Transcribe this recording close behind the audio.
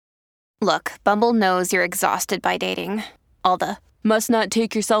Look, Bumble knows you're exhausted by dating. All the must not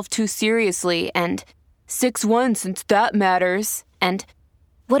take yourself too seriously and 6'1" since that matters. And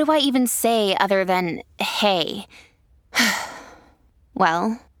what do I even say other than hey?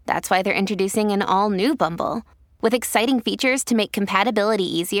 Well, that's why they're introducing an all-new Bumble with exciting features to make compatibility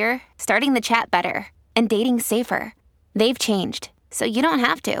easier, starting the chat better, and dating safer. They've changed, so you don't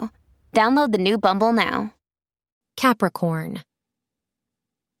have to. Download the new Bumble now. Capricorn.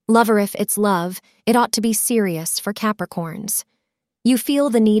 Lover, if it's love, it ought to be serious for Capricorns. You feel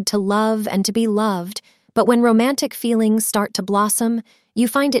the need to love and to be loved, but when romantic feelings start to blossom, you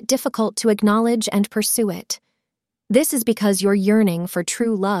find it difficult to acknowledge and pursue it. This is because your yearning for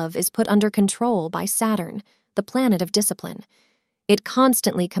true love is put under control by Saturn, the planet of discipline. It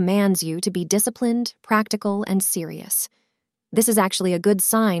constantly commands you to be disciplined, practical, and serious. This is actually a good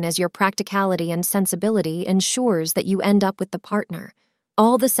sign, as your practicality and sensibility ensures that you end up with the partner.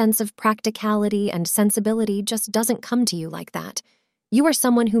 All the sense of practicality and sensibility just doesn't come to you like that. You are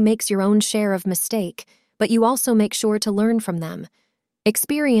someone who makes your own share of mistake, but you also make sure to learn from them.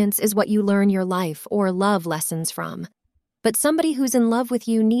 Experience is what you learn your life or love lessons from. But somebody who's in love with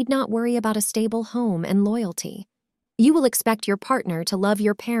you need not worry about a stable home and loyalty. You will expect your partner to love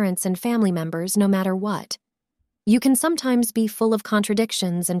your parents and family members no matter what. You can sometimes be full of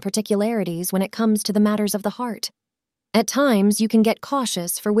contradictions and particularities when it comes to the matters of the heart. At times, you can get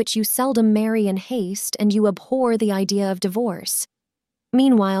cautious, for which you seldom marry in haste, and you abhor the idea of divorce.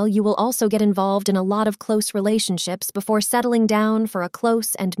 Meanwhile, you will also get involved in a lot of close relationships before settling down for a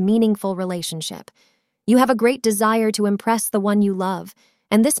close and meaningful relationship. You have a great desire to impress the one you love,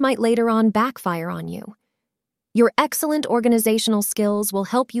 and this might later on backfire on you. Your excellent organizational skills will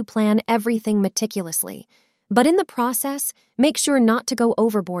help you plan everything meticulously, but in the process, make sure not to go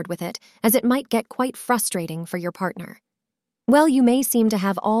overboard with it, as it might get quite frustrating for your partner. Well, you may seem to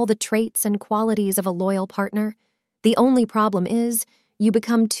have all the traits and qualities of a loyal partner. The only problem is, you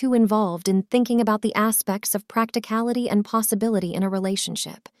become too involved in thinking about the aspects of practicality and possibility in a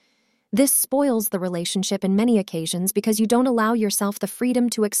relationship. This spoils the relationship in many occasions because you don't allow yourself the freedom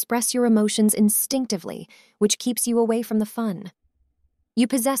to express your emotions instinctively, which keeps you away from the fun. You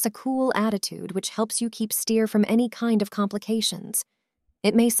possess a cool attitude which helps you keep steer from any kind of complications.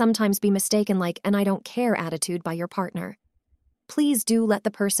 It may sometimes be mistaken like an I don't care attitude by your partner. Please do let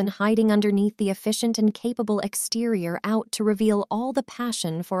the person hiding underneath the efficient and capable exterior out to reveal all the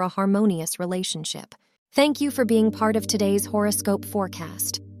passion for a harmonious relationship. Thank you for being part of today's horoscope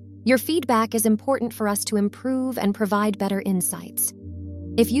forecast. Your feedback is important for us to improve and provide better insights.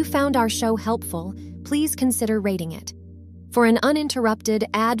 If you found our show helpful, please consider rating it. For an uninterrupted,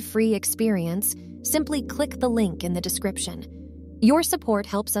 ad-free experience, simply click the link in the description. Your support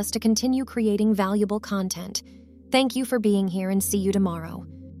helps us to continue creating valuable content. Thank you for being here, and see you tomorrow.